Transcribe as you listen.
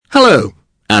Hello,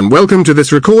 and welcome to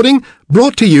this recording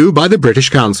brought to you by the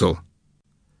British Council.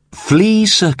 Flea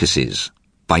Circuses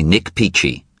by Nick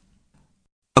Peachy.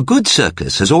 A good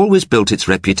circus has always built its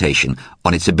reputation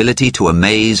on its ability to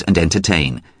amaze and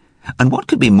entertain, and what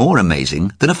could be more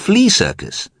amazing than a flea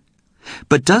circus?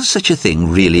 But does such a thing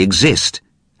really exist?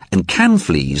 And can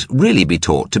fleas really be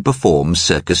taught to perform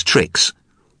circus tricks?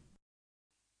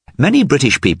 Many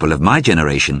British people of my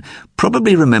generation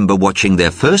probably remember watching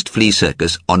their first flea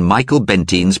circus on Michael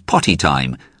Bentine's Potty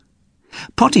Time.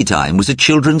 Potty Time was a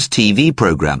children's TV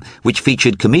programme which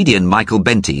featured comedian Michael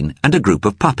Bentine and a group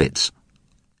of puppets.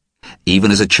 Even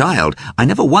as a child, I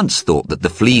never once thought that the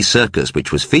Flea Circus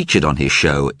which was featured on his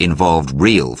show involved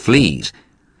real fleas,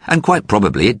 and quite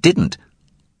probably it didn't.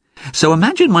 So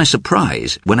imagine my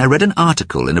surprise when I read an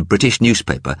article in a British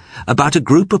newspaper about a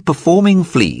group of performing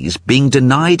fleas being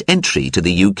denied entry to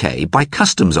the UK by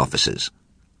customs officers.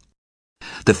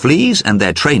 The fleas and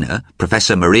their trainer,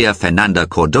 Professor Maria Fernanda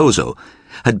Cardozo,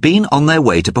 had been on their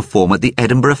way to perform at the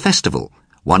Edinburgh Festival,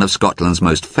 one of Scotland's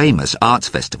most famous arts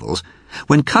festivals,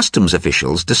 when customs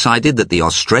officials decided that the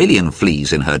Australian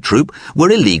fleas in her troupe were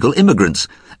illegal immigrants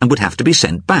and would have to be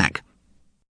sent back.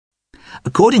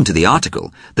 According to the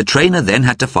article, the trainer then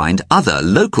had to find other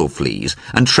local fleas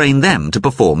and train them to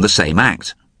perform the same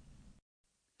act.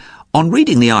 On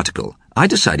reading the article, I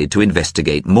decided to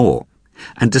investigate more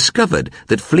and discovered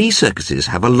that flea circuses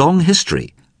have a long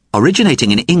history,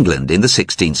 originating in England in the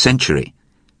 16th century.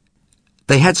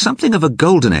 They had something of a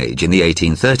golden age in the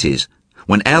 1830s,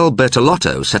 when L.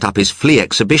 Bertolotto set up his flea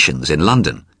exhibitions in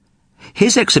London.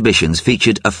 His exhibitions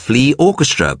featured a flea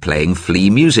orchestra playing flea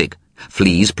music,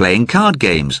 fleas playing card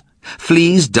games,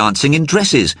 fleas dancing in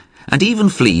dresses, and even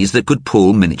fleas that could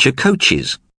pull miniature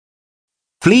coaches.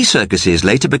 Flea circuses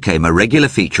later became a regular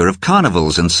feature of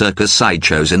carnivals and circus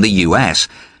sideshows in the US,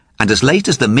 and as late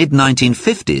as the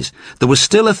mid-1950s, there was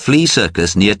still a flea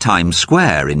circus near Times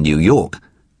Square in New York.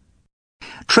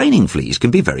 Training fleas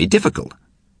can be very difficult,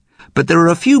 but there are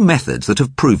a few methods that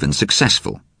have proven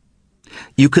successful.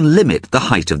 You can limit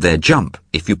the height of their jump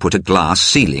if you put a glass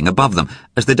ceiling above them,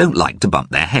 as they don't like to bump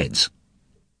their heads.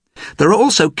 There are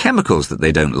also chemicals that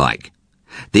they don't like.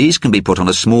 These can be put on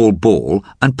a small ball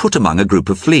and put among a group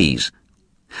of fleas.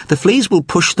 The fleas will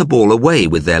push the ball away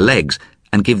with their legs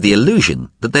and give the illusion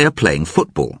that they are playing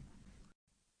football.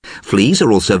 Fleas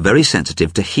are also very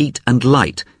sensitive to heat and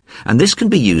light, and this can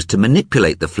be used to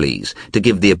manipulate the fleas to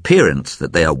give the appearance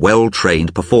that they are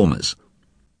well-trained performers.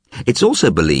 It's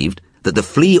also believed that the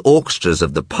flea orchestras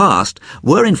of the past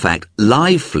were in fact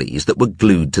live fleas that were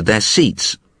glued to their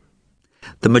seats.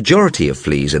 The majority of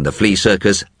fleas in the flea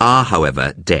circus are,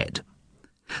 however, dead.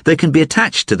 They can be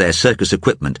attached to their circus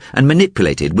equipment and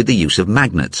manipulated with the use of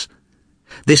magnets.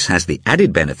 This has the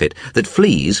added benefit that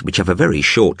fleas, which have a very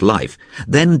short life,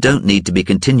 then don't need to be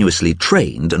continuously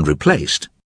trained and replaced.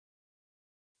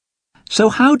 So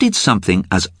how did something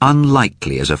as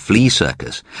unlikely as a flea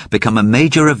circus become a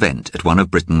major event at one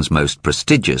of Britain's most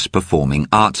prestigious performing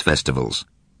arts festivals?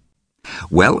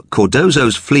 Well,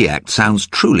 Cardozo's flea act sounds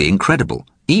truly incredible,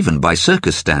 even by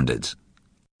circus standards.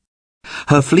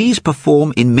 Her fleas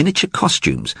perform in miniature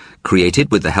costumes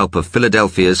created with the help of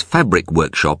Philadelphia's Fabric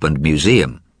Workshop and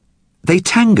Museum. They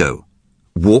tango,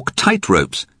 walk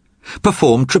tightropes,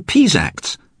 perform trapeze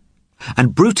acts,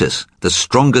 and Brutus, the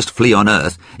strongest flea on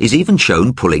earth, is even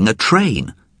shown pulling a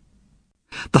train.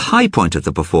 The high point of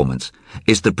the performance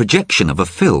is the projection of a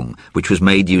film which was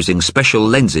made using special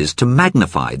lenses to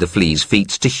magnify the flea's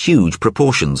feats to huge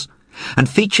proportions, and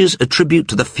features a tribute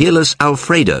to the fearless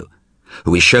Alfredo,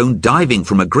 who is shown diving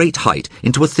from a great height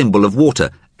into a thimble of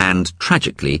water and,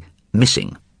 tragically,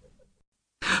 missing.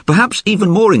 Perhaps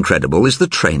even more incredible is the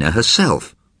trainer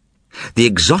herself. The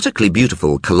exotically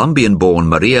beautiful Colombian-born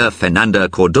Maria Fernanda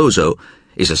Cardozo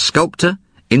is a sculptor,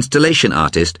 installation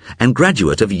artist, and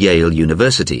graduate of Yale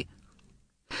University.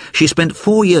 She spent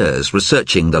 4 years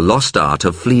researching the lost art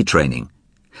of flea training,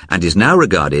 and is now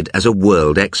regarded as a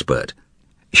world expert.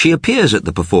 She appears at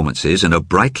the performances in a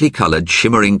brightly coloured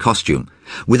shimmering costume,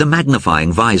 with a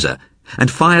magnifying visor,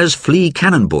 and fires flea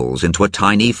cannonballs into a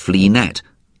tiny flea net.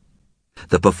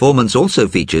 The performance also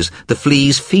features the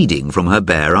fleas feeding from her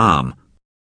bare arm.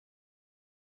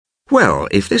 Well,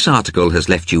 if this article has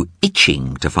left you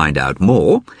itching to find out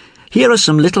more, here are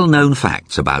some little-known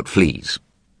facts about fleas.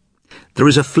 There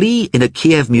is a flea in a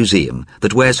Kiev museum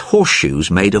that wears horseshoes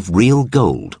made of real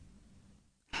gold.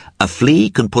 A flea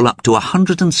can pull up to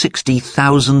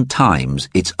 160,000 times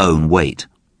its own weight.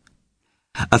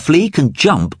 A flea can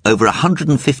jump over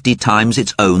 150 times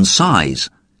its own size.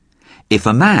 If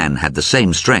a man had the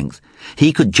same strength,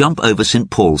 he could jump over St.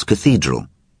 Paul's Cathedral.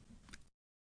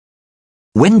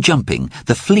 When jumping,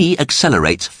 the flea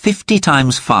accelerates 50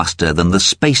 times faster than the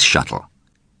space shuttle.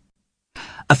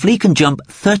 A flea can jump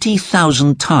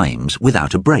 30,000 times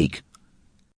without a break.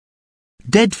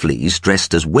 Dead fleas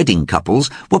dressed as wedding couples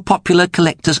were popular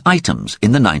collector's items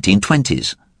in the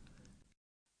 1920s.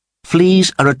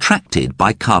 Fleas are attracted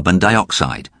by carbon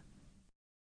dioxide.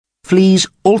 Fleas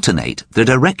alternate the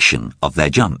direction of their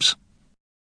jumps.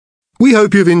 We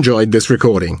hope you've enjoyed this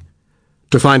recording.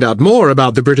 To find out more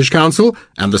about the British Council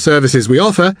and the services we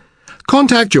offer,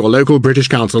 contact your local British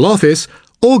Council office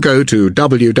or go to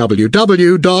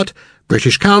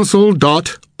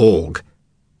www.britishcouncil.org.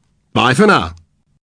 Bye for now.